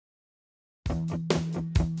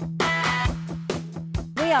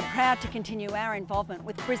We are proud to continue our involvement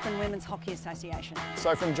with Brisbane Women's Hockey Association.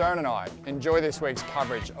 So from Joan and I, enjoy this week's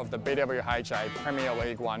coverage of the BWHA Premier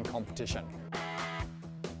League 1 competition.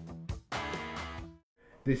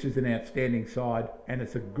 This is an outstanding side, and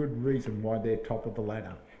it's a good reason why they're top of the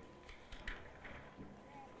ladder.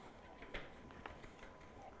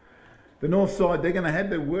 The North side, they're going to have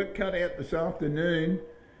their work cut out this afternoon,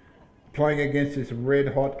 playing against this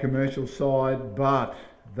red-hot Commercial side, but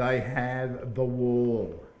they have the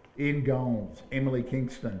wall. In goals, Emily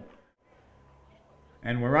Kingston.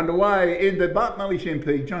 And we're underway in the Bart Mully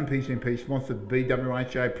Champy, John P. Champy sponsored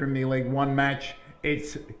BWHA Premier League 1 match.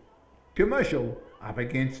 It's Commercial up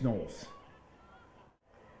against North.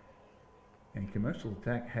 And Commercial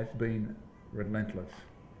attack has been relentless.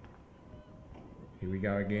 Here we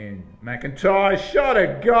go again. McIntyre shot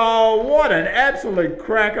a goal. What an absolute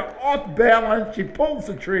cracker. Off balance. She pulls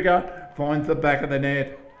the trigger. Finds the back of the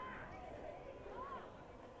net.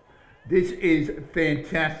 This is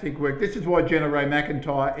fantastic work. This is why Jenna Ray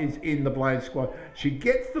McIntyre is in the Blaze squad. She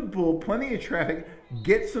gets the ball, plenty of traffic,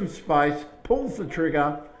 gets some space, pulls the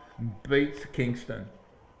trigger, beats Kingston.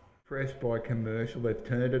 Pressed by Commercial, they've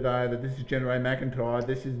turned it over. This is Jenna Ray McIntyre.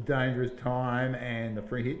 This is dangerous time, and the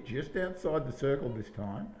free hit just outside the circle this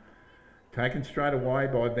time. Taken straight away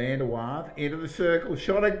by Van der Waard. Into the circle,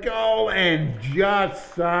 shot a goal, and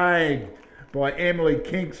just saved by Emily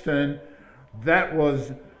Kingston. That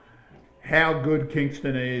was how good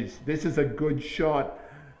Kingston is. This is a good shot.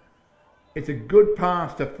 It's a good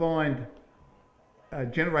pass to find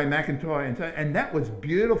Jenna Ray McIntyre, and that was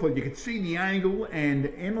beautiful. You could see the angle,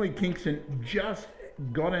 and Emily Kingston just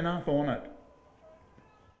got enough on it.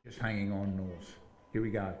 Just hanging on, North. Here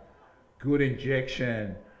we go. Good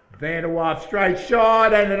injection. Van der Waard straight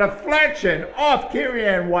shot, and a deflection off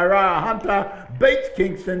Kirianne Wairara Hunter. Beats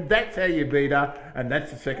Kingston. That's how you beat her, and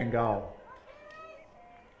that's the second goal.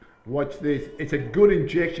 Watch this. It's a good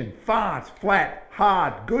injection. Fast, flat,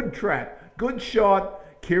 hard, good trap, good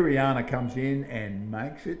shot. Kiriana comes in and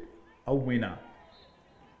makes it a winner.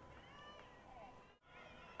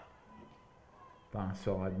 Far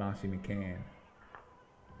side, Marcy McCann.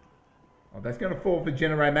 Oh, that's going to fall for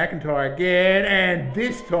Jenna Ray McIntyre again, and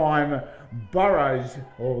this time Burrows,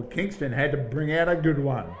 or Kingston, had to bring out a good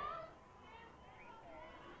one.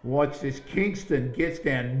 Watch this. Kingston gets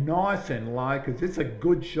down nice and low because it's a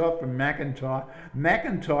good shot from McIntyre.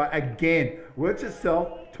 McIntyre again works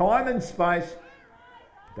itself, time and space.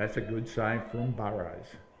 That's a good save from Burrows.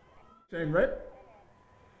 Team rep.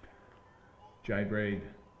 Jade Reid.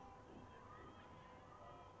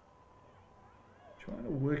 Trying to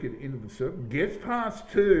work it into the circle. Gets past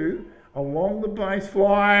two along the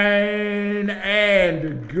baseline.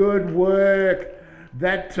 And good work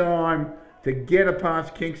that time to get her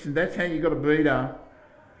past Kingston. That's how you got to beat her.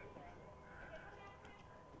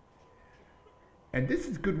 And this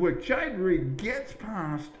is good work. Jade Reid gets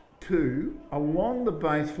past two along the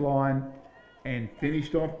baseline and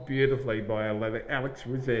finished off beautifully by Alex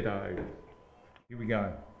Rossetto. Here we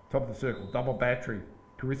go. Top of the circle. Double battery.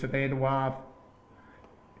 Carissa Van der Waard.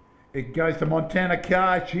 It goes to Montana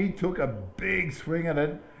Carr. She took a big swing at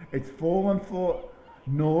it. It's fallen for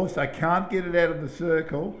North. They can't get it out of the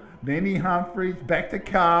circle. Mimi Humphries back to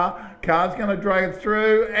Carr. Carr's going to drag it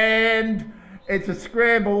through, and it's a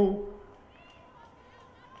scramble.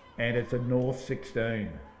 And it's a North 16.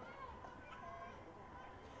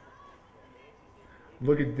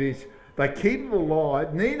 Look at this. They keep it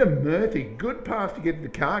alive. Nina Murphy, good pass to get to the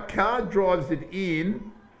Carr. Carr drives it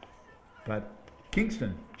in, but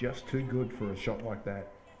Kingston just too good for a shot like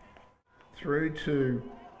that. Through to,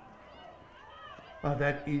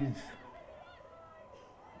 that is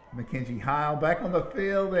Mackenzie Hale back on the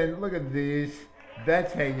field, and look at this.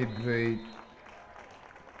 That's how you beat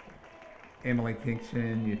Emily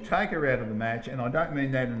Kingston. You take her out of the match, and I don't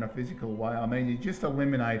mean that in a physical way. I mean you just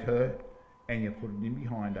eliminate her and you put it in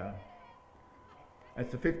behind her.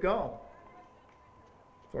 That's the fifth goal.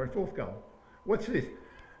 Sorry, fourth goal. What's this?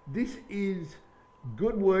 This is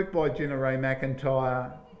good work by Jenna Ray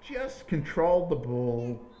McIntyre. Just controlled the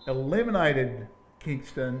ball, eliminated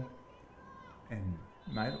Kingston, and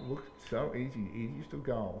made it look so easy. Easiest of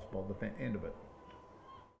goals by the end of it.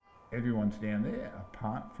 Everyone's down there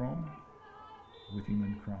apart from Whittingham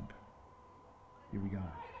and Crump. Here we go.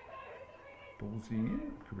 Ball's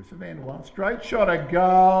in. Carissa Van der Waard. Straight shot, a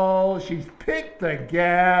goal. She's picked the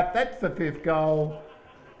gap. That's the fifth goal.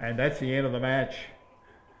 And that's the end of the match.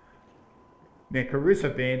 Now,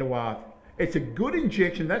 Carissa Van der Waard. It's a good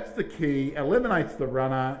injection. That's the key. Eliminates the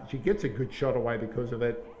runner. She gets a good shot away because of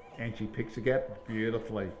it. And she picks the gap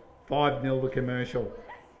beautifully. 5-0 to Commercial.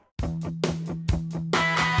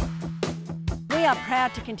 We We are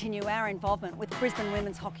proud to continue our involvement with Brisbane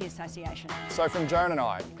Women's Hockey Association. So from Joan and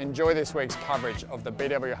I, enjoy this week's coverage of the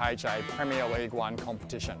BWHA Premier League 1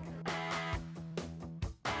 competition.